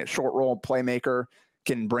then kind of short roll playmaker.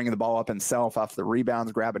 Can bring the ball up himself off the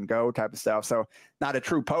rebounds, grab and go type of stuff. So not a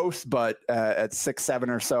true post, but at 6'7"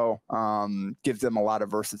 or so, gives them a lot of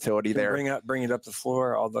versatility there. Bring it up the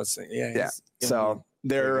floor, all those things. Yeah. So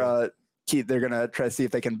they're going to try to see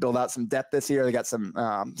if they can build out some depth this year. They got some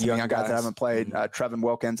young guys that haven't played. Trevin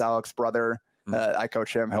Wilkins, Alex's brother. I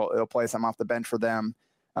coach him. He'll play some off the bench for them.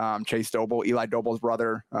 Chase Doble, Eli Doble's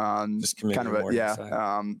brother, just kind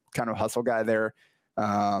of kind of hustle guy there.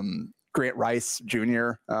 Grant Rice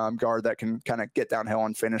Jr., guard that can kind of get downhill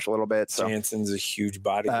and finish a little bit. So Jansen's a huge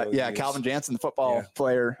body. Calvin Jansen, the football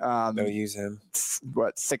player. They'll use him.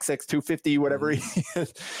 6'6", 250, whatever he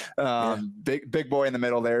is. Big boy in the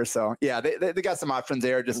middle there. So they got some options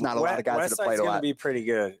there. Just not a lot of guys that have played a lot. Going to be pretty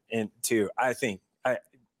good, too. I think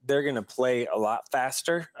they're going to play a lot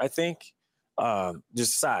faster. I think.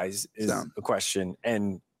 Just size is the question,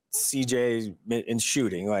 and CJ in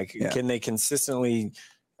shooting, can they consistently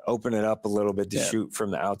open it up a little bit to shoot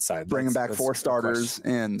from the outside? Bringing back 4 starters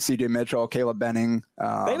and CJ Mitchell, Caleb Benning.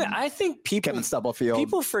 I think Kevin Stubblefield.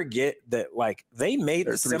 People forget that they made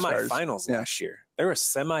the semifinals last year. They were a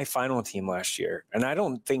semifinal team last year, and I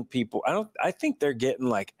think they're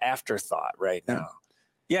getting afterthought right now.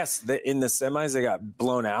 Yes, in the semis, they got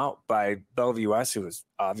blown out by Bellevue West, who was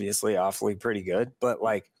obviously awfully pretty good. But,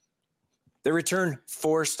 They return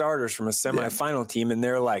 4 starters from a semifinal team, and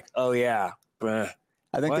they're like, "Oh yeah."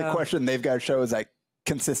 I think the question they've got to show is like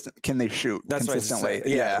consistent. Can they shoot consistently?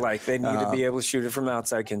 Yeah, like they need to be able to shoot it from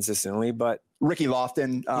outside consistently. But Ricky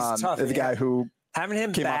Lofton is a guy who having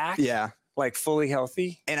him back, like fully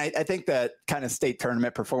healthy. And I think that kind of state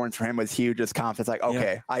tournament performance for him was huge. His confidence, like,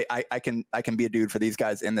 okay, I can be a dude for these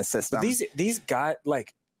guys in this system. These guys,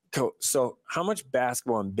 like, so how much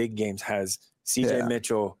basketball in big games has CJ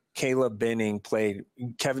Mitchell, Caleb Benning played?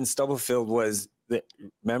 Kevin Stubblefield was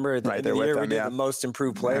remember at the end of the year we did the most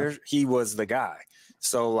improved players. He was the guy.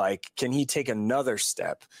 So like, can he take another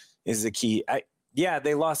step? Is the key.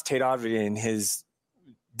 They lost Tate Otterday in his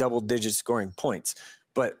double-digit scoring points,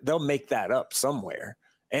 but they'll make that up somewhere.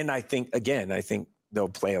 And I think they'll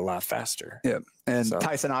play a lot faster. Yeah, and so,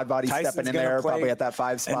 Tyson Oddbody stepping in there, probably at that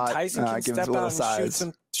 5 spot. And Tyson can step out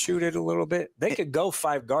and shoot it a little bit. They could go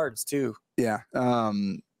 5 guards too. Yeah,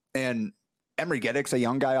 and Emery Geddick's a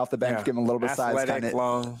young guy off the bench, give him a little bit of size. Athletic,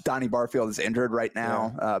 long. Donnie Barfield is injured right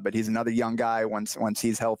now, but he's another young guy once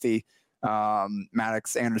he's healthy.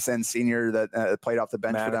 Maddox Anderson, senior, that played off the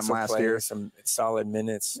bench for them last year. Some solid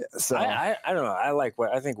minutes. So I don't know.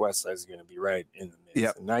 I think Westside is going to be right in the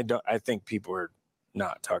mix. And I think people are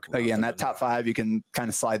not talking about again that top 5. You can kind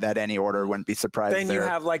of slide that any order. Wouldn't be surprised. Then you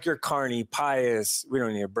have like your Kearney, Pius. We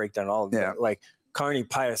don't need to break down all of them. Like Kearney,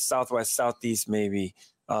 Pius, Southwest, Southeast, maybe.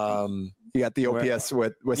 You got the OPS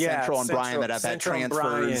with Central and Bryan that have had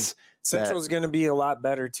transfers. Central's going to be a lot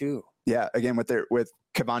better too. Yeah, again with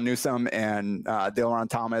Kevon Newsom and Daleron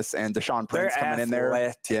Thomas and Deshaun Prince coming in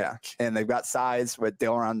there. Yeah, and they've got size with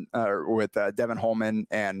with Devin Holman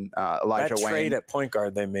and Elijah Wayne. That trade at point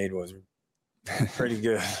guard they made was pretty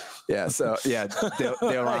good.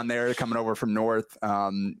 Daleron there coming over from North.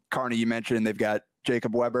 Kearney, you mentioned they've got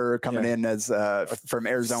Jacob Weber coming in as from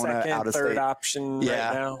Arizona, out of third state option right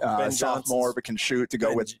now. Sophomore, but can shoot to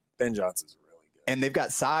go with Ben Johnson's really good. And they've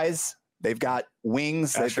got size. They've got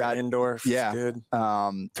wings. Asher they've got Indorf. Good.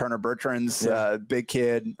 Turner Bertrand's big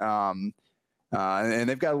kid. And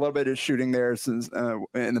they've got a little bit of shooting there since,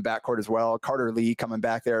 in the backcourt as well. Carter Lee coming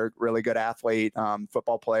back there, really good athlete,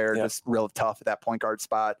 football player, just real tough at that point guard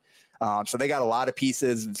spot. So they got a lot of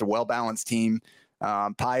pieces. It's a well-balanced team.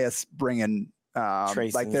 Pius bringing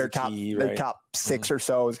like their top 6 or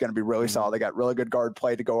so is going to be really solid. They got really good guard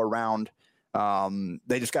play to go around.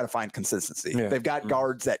 They just got to find consistency. They've got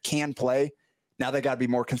guards that can play. Now they got to be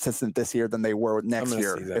more consistent this year than they were next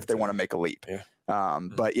year if they want to make a leap.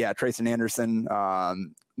 But Trayson Anderson,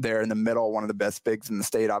 there in the middle, one of the best bigs in the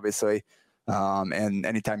state, obviously. And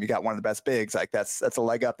anytime you got one of the best bigs, like that's a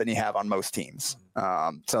leg up than you have on most teams.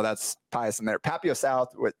 So that's Pius in there. Papio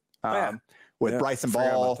South with Bryson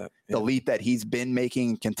Ball, the leap that he's been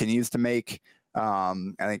making, continues to make. I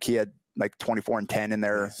think he had like 24 and 10 in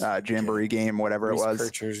their jamboree game, whatever Reese it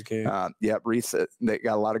was. Kircher's game. Reese. They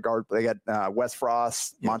got a lot of guard. They got Wes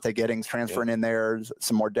Frost, Monte Giddings transferring in there.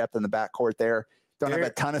 Some more depth in the backcourt there. Don't have a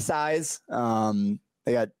ton of size.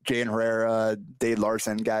 They got Jaden Herrera, Dade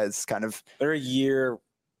Larson, guys kind of. They're a year,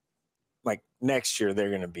 like next year, they're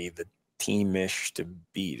going to be the team-ish to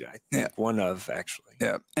beat. I think one of actually.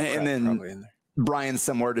 Yeah, and then Bryan's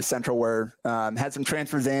similar to Central, where had some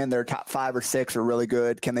transfers in. Their top 5 or 6 are really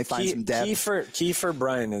good. Can they find some depth? Key for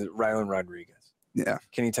Bryan is Rylan Rodriguez. Yeah,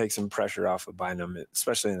 can he take some pressure off of Bynum,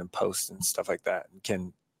 especially in the post and stuff like that? And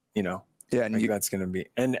can and that's going to be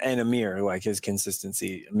and Amir, like his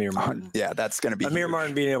consistency. Amir Martin, that's going to be Amir huge.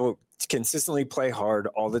 Martin being able to consistently play hard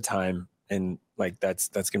all the time. And like that's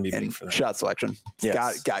going to be big for them. Shot selection,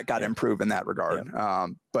 got to improve in that regard. Yeah.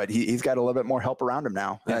 But he's got a little bit more help around him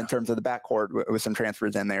now in terms of the backcourt with some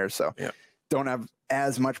transfers in there. So don't have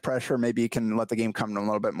as much pressure. Maybe you can let the game come to a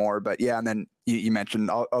little bit more. But and then you mentioned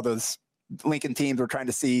all those Lincoln teams we're trying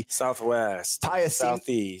to see. Southwest, Pius,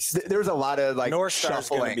 Southeast. There's a lot of like North Star's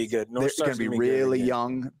going to be good. They're going to be really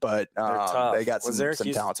young, but they got some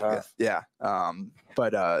talent.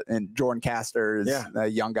 And Jordan Castor is a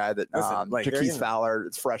young guy that Jaquez Fowler,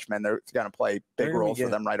 it's freshman. They're going to play big roles for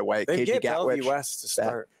them right away. They get Bellevue West to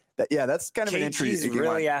start. That's kind of an interesting. He's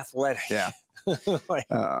really athletic. Yeah.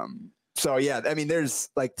 I mean, there's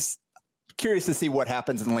like curious to see what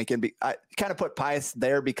happens in Lincoln. I kind of put Pius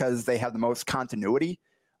there because they have the most continuity.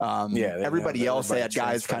 Everybody else, they had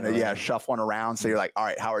guys kind of shuffling around. So you're like, all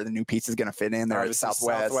right, how are the new pieces going to fit in there? At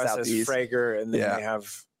Southwest, Southeast, Frager, and then they have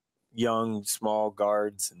young, small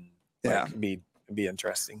guards, and it'd be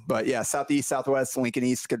interesting. But Southeast, Southwest, Lincoln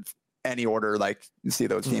East could any order. Like you see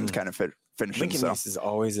those teams kind of finishing. Lincoln East is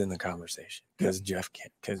always in the conversation because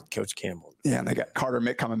because Coach Campbell. Yeah, and they got Carter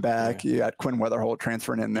Mick coming back. You got Quinn Weatherholt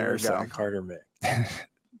transferring in there. Carter Mick.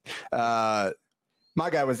 My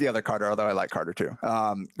guy was the other Carter, although I like Carter too.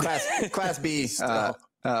 Class B.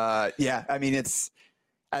 Yeah, I mean,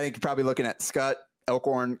 I think you're probably looking at Scott,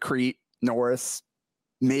 Elkhorn, Crete, Norris,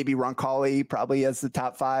 maybe Roncalli probably as the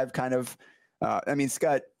top 5 kind of. I mean,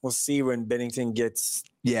 Scott. We'll see when Bennington gets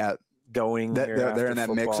going. They're in that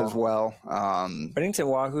football. mix as well. Bennington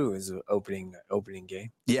Wahoo is an opening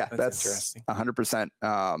game. Yeah, that's interesting.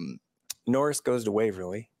 100%. Norris goes to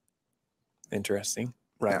Waverly. Interesting.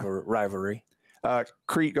 Rivalry.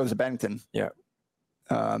 Crete goes to Bennington. Yeah.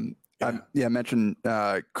 I mentioned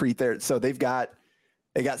Crete there. So they got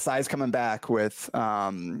size coming back with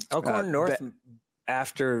Elkhorn North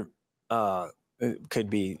after it could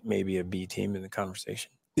be maybe a B team in the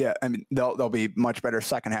conversation. Yeah, I mean they'll be much better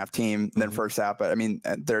second half team than first half, but I mean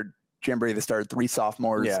their jamboree they started 3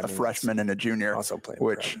 sophomores, a freshman and a junior, also playing.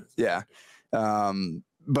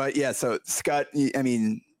 But yeah, so Scott, I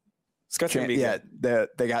mean Scott's gonna be good.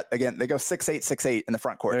 they go 6'8" in the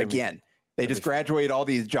front court again. They just graduate all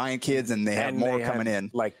these giant kids and they have more coming in.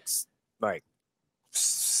 Like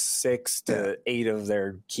 6 to 8 of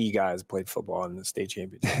their key guys played football in the state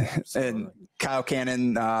championship. So and Kyle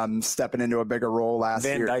Cannon stepping into a bigger role last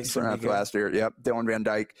year. Yep, Dylan Van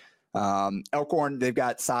Dyke. Elkhorn, they've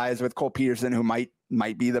got size with Cole Peterson, who might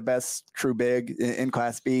be the best true big in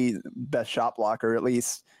Class B, best shot blocker at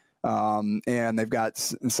least. And they've got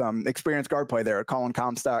some experienced guard play there. Colin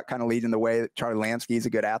Comstock kind of leading the way. Charlie Lansky is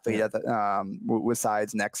a good athlete with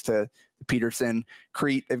size next to Peterson.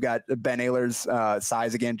 Crete, they've got Ben Ayler's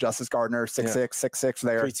size again. Justice Gardner, 6'6"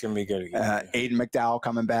 there. Crete's gonna be good again. Aiden McDowell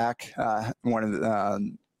coming back, one of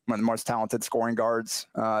the most talented scoring guards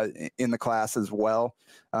in the class as well.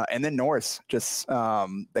 And then Norris, just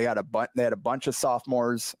they had a bunch of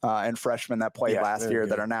sophomores and freshmen that played last year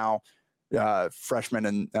that are now freshmen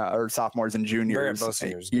and or sophomores and juniors,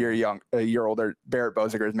 a year older. Barrett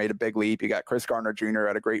Boziger has made a big leap. You got Chris Garner Jr.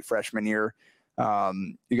 had a great freshman year.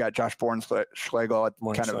 You got Josh Bornschlegel at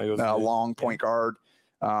kind of long point guard.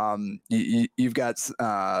 You've got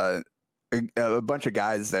a bunch of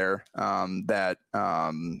guys there that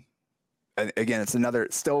again, it's another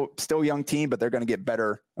still young team, but they're going to get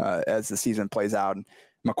better as the season plays out. And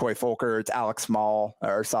McCoy Folkerts, Alex Small,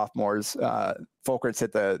 our sophomores. Folkerts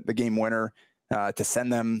hit the game winner to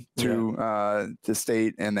send them to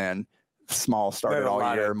state, and then Small started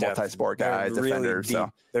all year, multi-sport guys, defenders. Really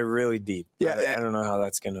so they're really deep. Yeah, I don't know how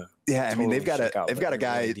that's gonna. Yeah, I mean they've got a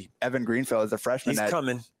guy, really Evan Greenfield, as a freshman. He's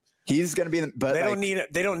coming. He's going to be, but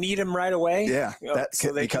they don't need him right away. Yeah,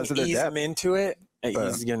 so they because can of ease him into it.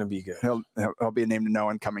 He's going to be good. He'll be a name to know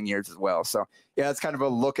in coming years as well. So yeah, it's kind of a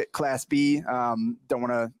look at Class B. Don't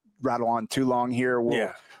want to rattle on too long here.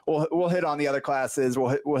 We'll hit on the other classes.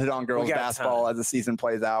 We'll hit on girls basketball as the season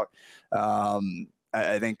plays out.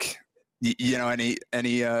 I think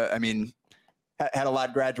I mean, had a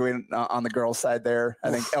lot graduating on the girls' side there.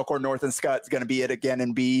 I think Elkhorn North and Scott is going to be it again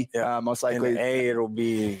in B, most likely. In A, it'll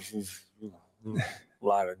be a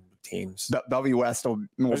lot of teams. Bellevue West will be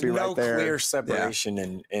right there. There's no clear separation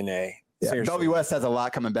in A. Yeah. Bellevue West has a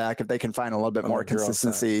lot coming back if they can find a little bit more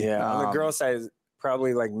consistency. On the girls' side,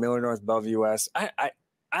 probably like Miller North, Bellevue West. I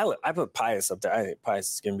put Pius up there. I think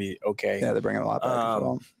Pius is going to be okay. Yeah, they're bringing a lot back as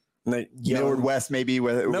well. Millard West maybe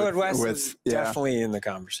Millard West is definitely in the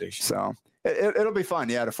conversation. So it'll be fun,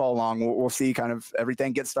 to follow along. We'll see kind of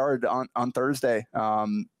everything get started on Thursday.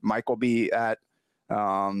 Mike will be at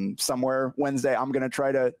somewhere Wednesday. I'm going to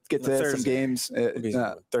try to get to some games.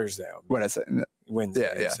 Thursday. What I say?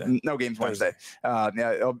 Wednesday. Yeah. No games Thursday.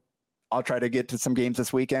 Wednesday. I'll try to get to some games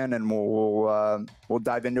this weekend, and we'll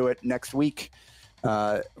dive into it next week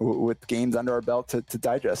with games under our belt to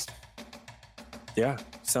digest. Yeah,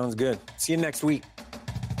 sounds good. See you next week.